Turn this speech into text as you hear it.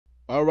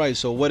Alright,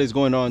 so what is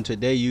going on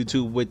today,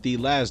 YouTube, with the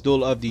last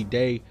duel of the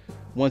day?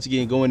 Once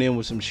again, going in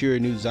with some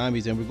Shiranui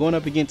zombies, and we're going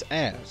up against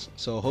Ass.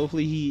 So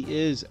hopefully he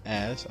is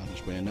Ass. I'm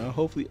just playing now.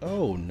 Hopefully.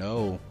 Oh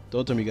no.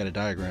 Don't tell me you got a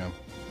diagram.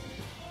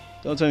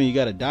 Don't tell me you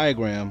got a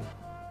diagram.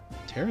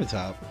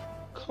 Terratop.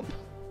 Come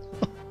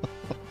on.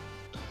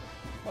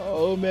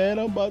 Oh man,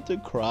 I'm about to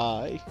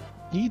cry.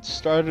 He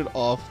started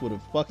off with a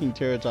fucking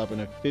Terratop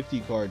and a 50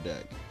 card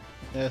deck.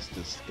 That's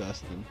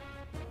disgusting.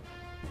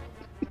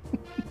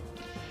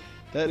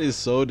 That is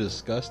so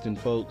disgusting,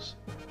 folks.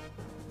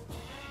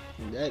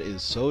 That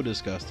is so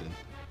disgusting.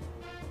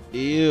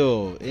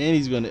 Ew. And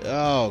he's gonna,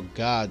 oh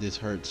god, this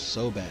hurts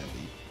so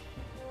badly.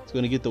 He's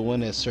gonna get the one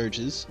that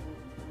searches.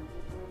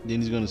 Then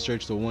he's gonna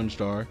search the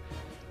 1-star,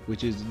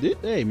 which is,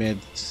 hey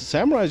man,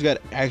 Samurai's got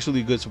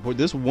actually good support.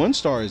 This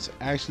 1-star is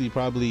actually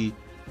probably,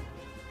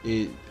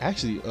 wait,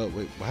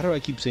 why do I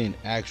keep saying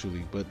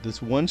actually? But this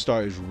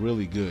 1-star is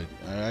really good.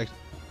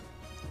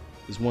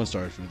 This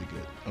 1-star is really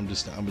good. I'm gonna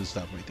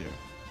stop right there.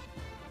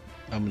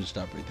 I'm gonna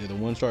stop right there. The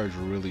 1-star is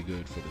really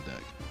good for the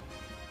deck.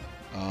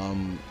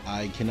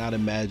 I cannot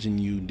imagine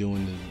you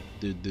doing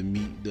the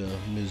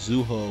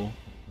Mizuho.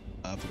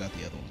 I forgot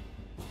the other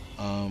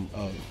one.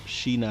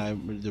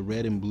 Shiranui, the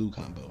red and blue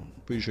combo.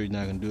 Pretty sure he's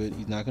not gonna do it.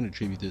 He's not gonna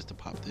attribute this to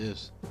pop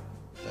this.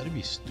 That'd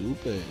be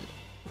stupid.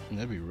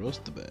 That'd be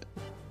roast the bet.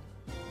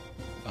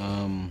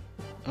 All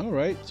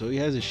right. So he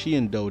has a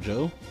Shiin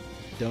dojo.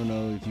 Don't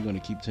know if you're gonna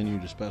continue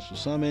to special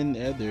summon.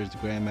 There's the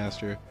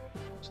Grandmaster.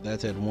 So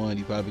that's at 1.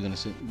 You're probably gonna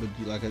sit, but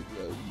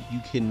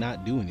you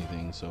cannot do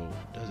anything. So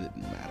does it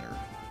matter?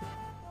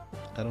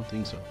 I don't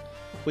think so.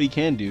 What you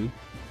can do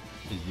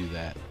is do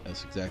that.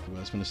 That's exactly what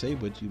I was gonna say.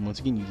 But once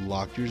again, you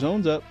locked your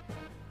zones up.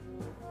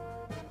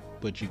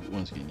 But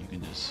once again, you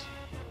can just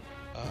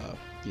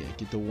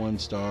get the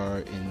 1-star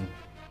and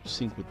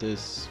sync with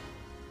this.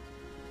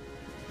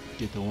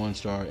 Get the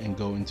 1-star and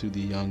go into the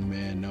young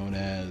man known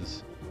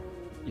as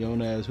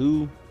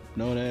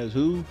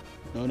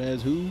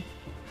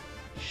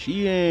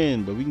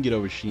Shiin. But we can get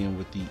over Shiin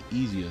with the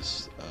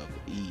easiest of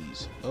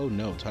ease. Oh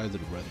no, Ties of the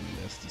Brethren.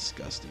 That's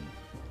disgusting.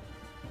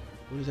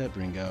 What does that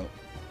bring out?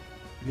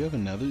 You have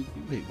another?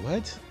 Wait,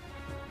 what?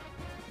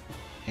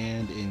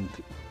 And in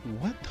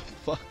what the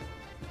fuck,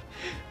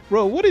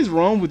 bro? What is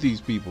wrong with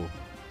these people?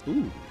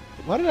 Ooh,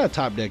 why did I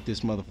top deck this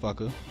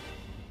motherfucker?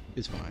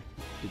 It's fine.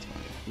 It's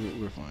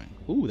fine. We're fine.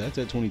 Ooh, that's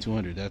at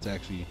 2200. That's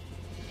actually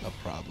a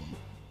problem.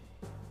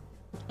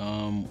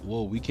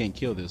 Whoa, we can't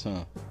kill this,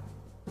 huh?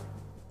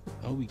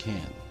 Oh, we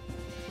can.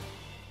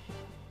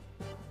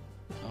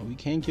 Oh, we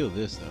can kill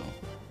this though.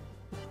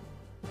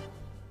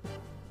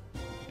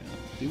 Yeah,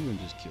 I think we're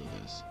gonna just kill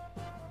this.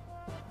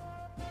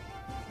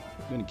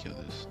 I'm gonna kill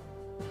this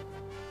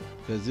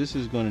because this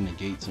is gonna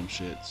negate some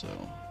shit. So,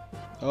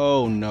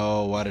 oh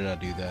no, why did I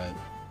do that?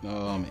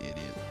 Oh, I'm an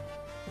idiot.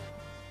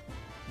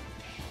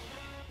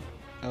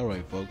 All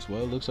right, folks.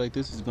 Well, it looks like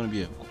this is gonna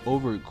be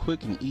over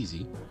quick and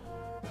easy.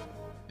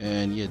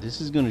 And yeah,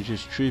 this is gonna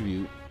just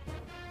tribute.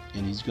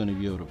 And he's going to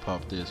be able to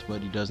pop this,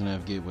 but he doesn't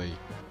have gateway.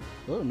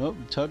 Oh nope,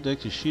 top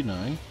deck is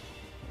Shiranui.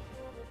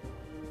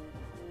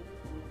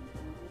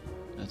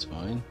 That's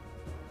fine.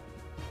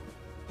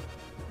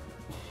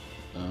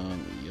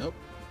 Yep.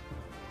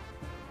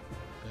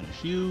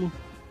 Finish you.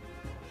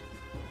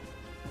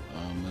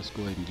 Let's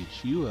go ahead and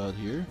get you out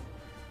here.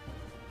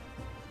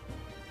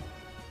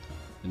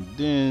 And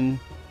then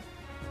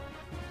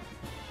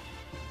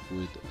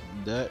with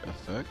that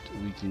effect,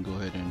 we can go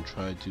ahead and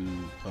try to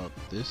pop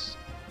this.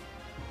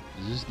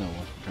 This is not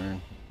once per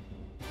turn.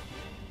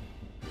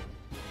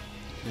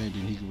 And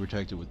then he can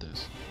protect it with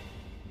this.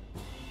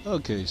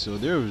 Okay, so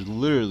there was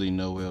literally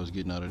no way I was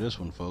getting out of this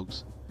one,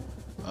 folks.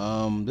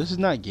 This is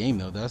not game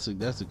though. That's a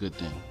good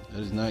thing.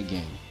 That is not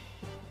game.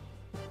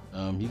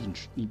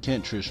 He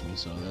can't trish me,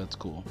 so that's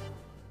cool.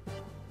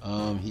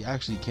 He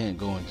actually can't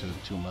go into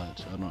it too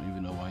much. I don't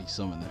even know why he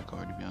summoned that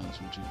card, to be honest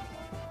with you.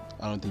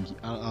 I don't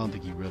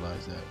think he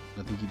realized that.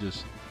 I think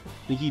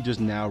he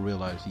just now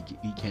realized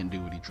he can't do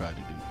what he tried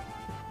to do.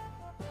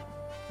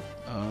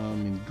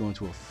 And going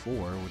to a 4,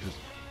 which is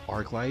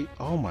arc light.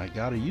 Oh my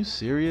god, are you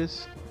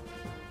serious?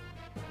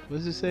 What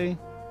does it say?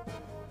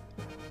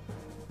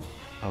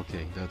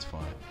 Okay, that's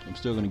fine. I'm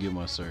still gonna get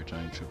my search.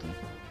 I ain't tripping.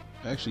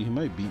 Actually, he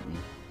might beat me.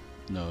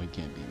 No, he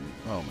can't beat me.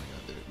 Oh my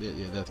god,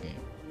 yeah, that's game.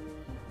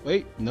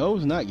 Wait, no,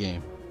 it's not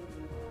game.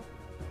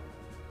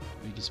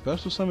 You can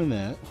special summon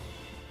that.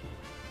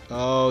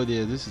 Oh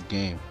yeah, this is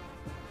game.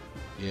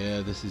 Yeah,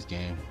 this is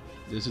game.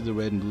 This is the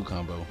red and blue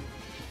combo.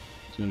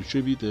 He's gonna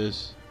tribute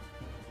this.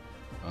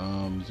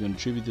 He's gonna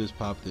tribute this,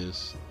 pop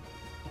this.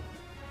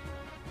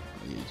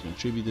 Yeah, he's gonna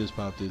tribute this,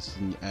 pop this,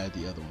 and add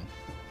the other one.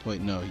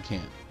 Wait, no, he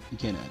can't. He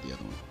can't add the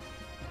other one.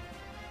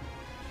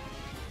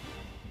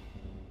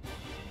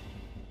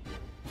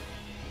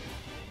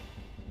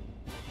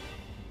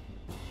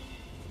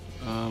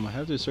 I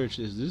have to search.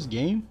 Is this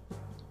game?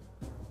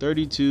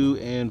 32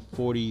 and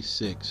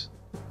 46.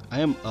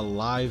 I am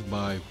alive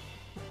by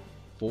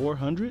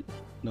 400?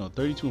 No,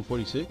 32 and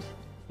 46.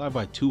 Alive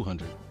by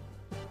 200.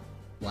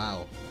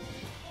 Wow.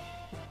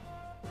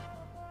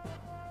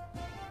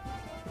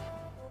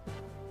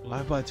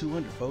 Live by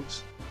 200,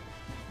 folks.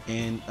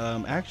 And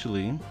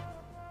actually,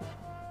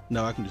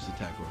 no, I can just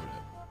attack over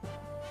that.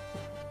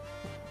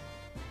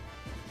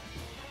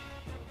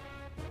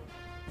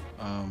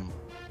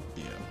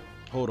 Yeah.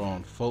 Hold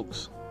on,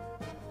 folks.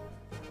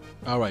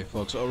 All right,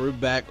 folks. So we're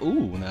back.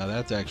 Ooh, now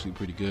that's actually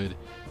pretty good.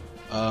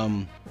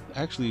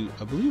 Actually,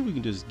 I believe we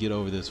can just get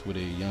over this with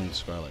a young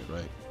Scarlet,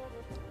 right?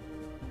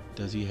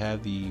 Does he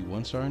have the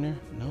 1-star in there?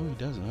 No, he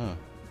doesn't, huh?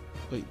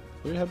 Wait,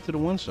 what happened to the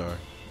 1-star?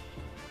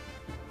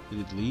 Did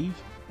it leave?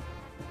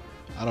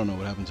 I don't know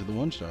what happened to the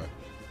 1-star.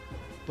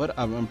 But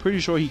I'm pretty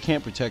sure he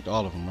can't protect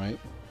all of them, right?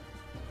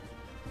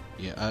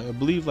 Yeah, I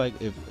believe, like,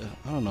 if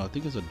I don't know, I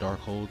think it's a dark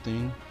hole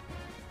thing.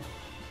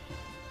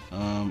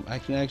 I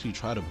can actually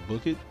try to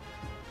book it.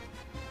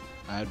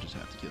 I just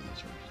have to kill this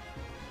first.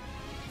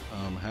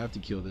 I have to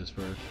kill this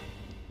first.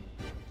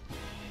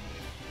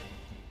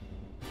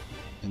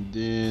 And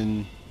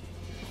then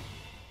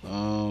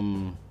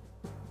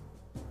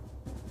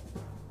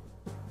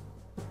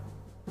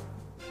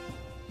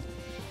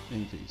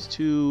in phase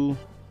 2.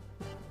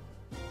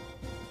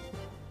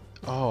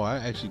 Oh, I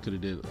actually could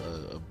have did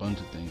a bunch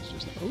of things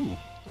just now. Oh,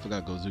 I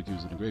forgot Gozuki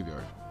was in the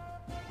graveyard.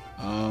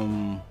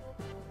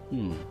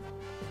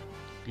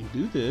 We can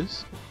do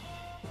this.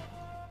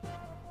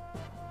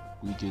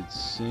 We could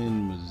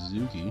send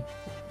Mizuki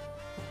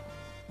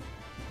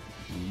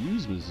and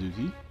use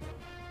Mizuki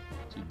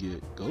to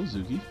get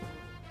Gozuki.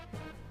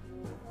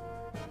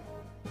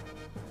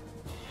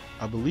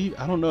 I believe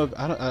I don't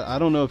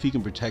know if he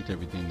can protect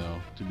everything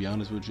though. To be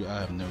honest with you, I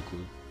have no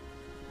clue.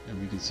 And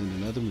we can send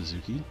another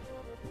Mizuki.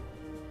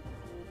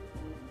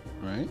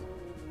 Right?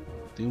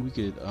 Then we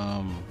could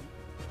I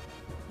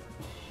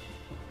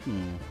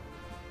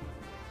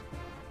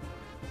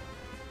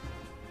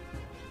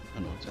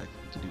know exactly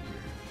what to do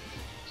here.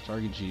 Let's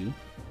target you.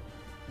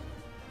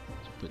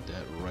 Let's put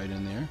that right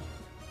in there.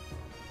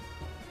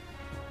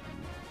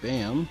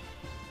 Bam.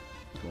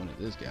 Going at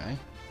this guy.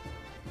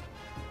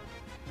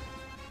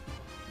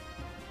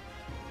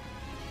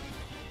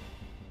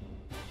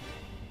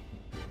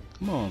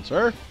 Come on,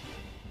 sir.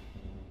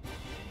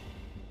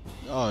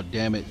 Oh,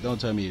 damn it.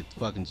 Don't tell me it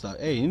fucking stopped.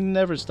 Hey, he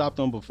never stopped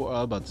on before. I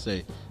was about to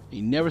say,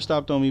 he never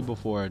stopped on me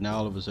before. Now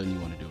all of a sudden you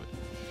want to do it.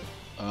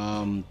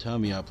 Tell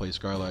me I play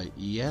Scarlet.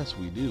 Yes,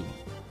 we do.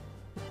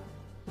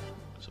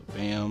 So,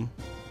 bam.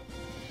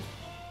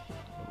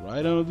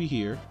 Right on over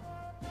here.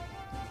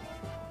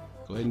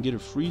 Go ahead and get a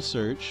free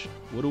search.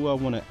 What do I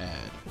want to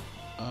add?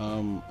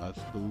 I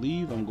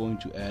believe I'm going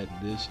to add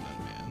this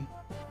young man.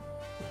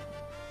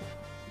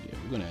 Yeah,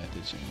 we're going to add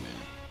this young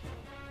man.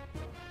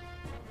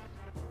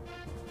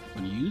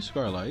 I'm going to use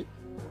Scarlet.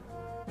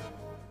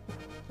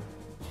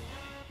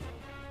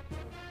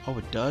 Oh,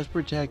 it does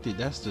protect it.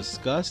 That's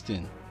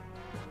disgusting.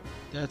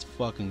 That's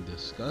fucking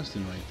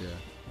disgusting right there.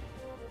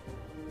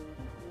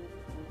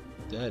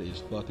 That is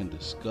fucking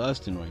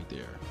disgusting right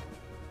there.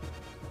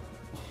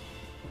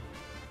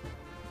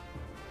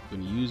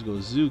 Gonna use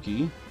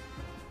Gozuki.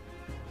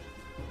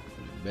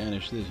 Gonna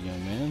banish this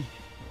young man.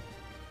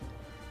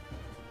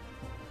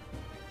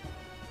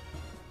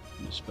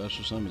 Gonna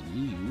special summon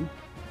you.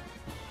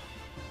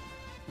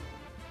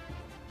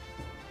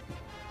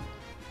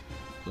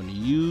 Gonna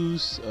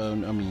use, I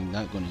mean,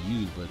 not gonna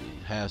use, but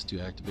it has to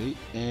activate.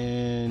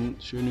 And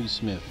Shiranui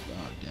Smith.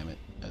 Oh, damn it.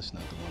 That's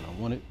not the one I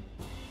wanted.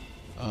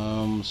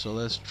 So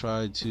let's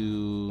try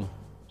to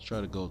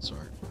Gold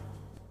Sword.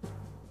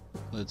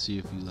 Let's see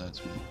if he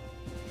lets me.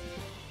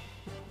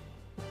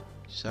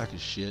 Sack of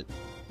shit.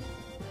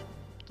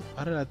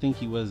 Why did I think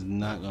he was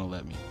not gonna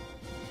let me?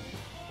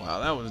 Wow,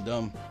 that was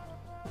dumb.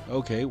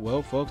 Okay,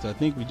 well, folks, I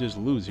think we just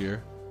lose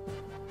here.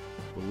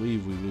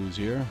 Believe we lose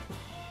here.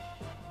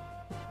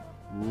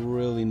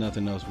 Really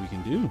nothing else we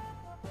can do.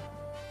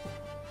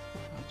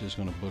 I'm just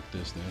gonna book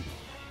this then.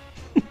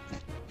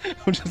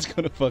 I'm just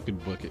gonna fucking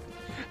book it.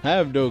 I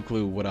have no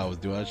clue what I was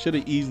doing. I should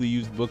have easily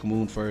used Book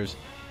Moon first.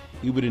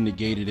 He would have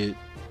negated it.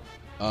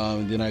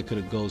 Then I could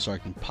have Gold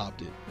Shark and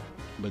popped it.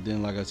 But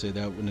then, like I said,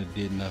 that wouldn't have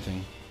did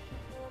nothing.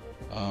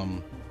 I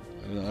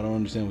don't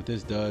understand what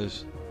this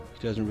does.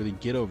 He doesn't really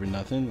get over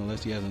nothing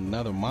unless he has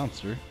another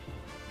monster.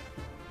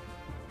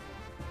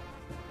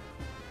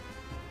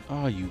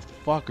 Oh, you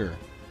fucker.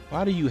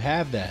 Why do you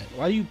have that?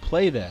 Why do you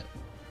play that?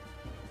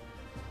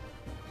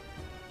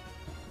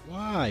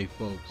 Why,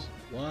 folks?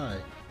 Why?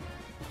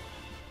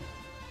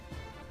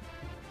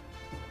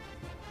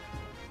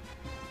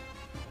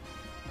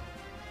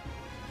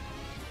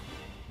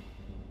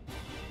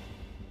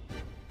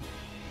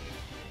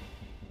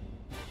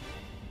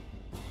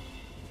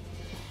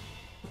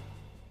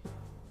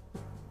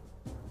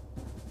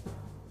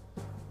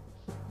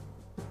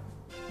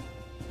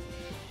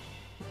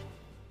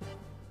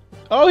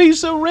 Oh, he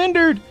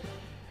surrendered!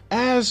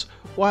 Ass,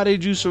 why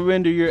did you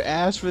surrender your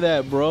ass for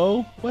that,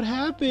 bro? What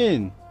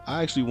happened?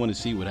 I actually want to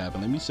see what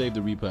happened. Let me save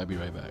the replay. I'll be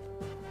right back.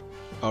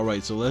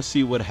 Alright, so let's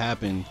see what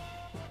happened.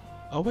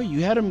 Oh, wait,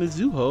 you had a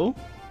Mizuho?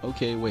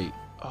 Okay, wait.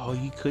 Oh,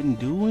 you couldn't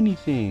do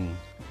anything.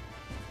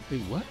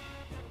 Wait, what?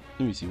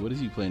 Let me see. What is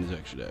he playing his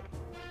extra deck?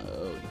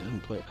 Oh, he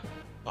doesn't play.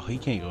 Oh, he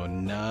can't go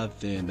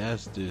nothing.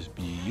 That's just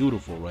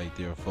beautiful right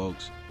there,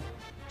 folks.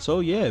 So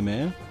yeah,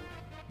 man,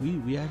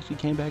 we actually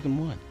came back and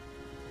won.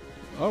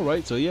 All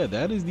right, so yeah,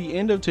 that is the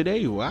end of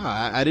today.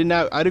 Wow, I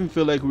didn't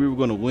feel like we were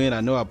going to win.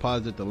 I know I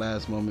paused at the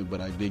last moment,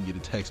 but I did get a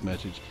text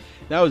message.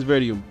 That was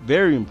very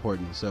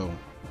important. So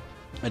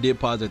I did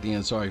pause at the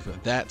end. Sorry for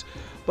that.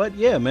 But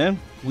yeah, man,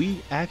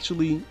 we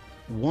actually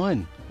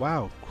won.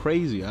 Wow,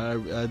 crazy.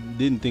 I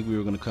didn't think we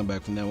were going to come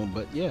back from that one,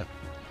 but yeah.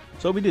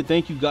 So we did.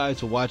 Thank you guys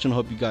for watching.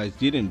 Hope you guys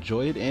did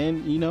enjoy it.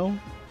 And you know,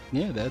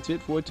 yeah, that's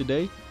it for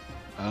today.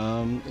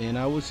 And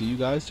I will see you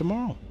guys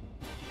tomorrow.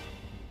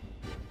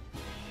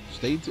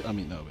 I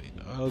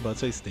was about to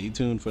say stay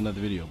tuned for another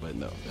video, but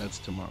no, that's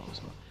tomorrow.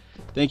 So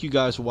thank you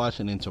guys for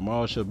watching, and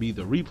tomorrow shall be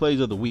the replays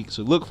of the week,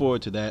 so look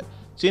forward to that.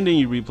 Send in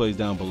your replays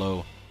down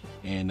below,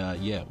 and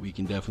yeah, we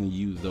can definitely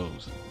use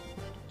those.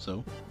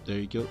 So there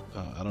you go.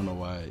 I don't know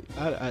why.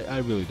 I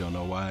really don't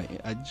know why.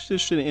 I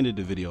just should have ended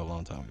the video a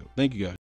long time ago. Thank you guys.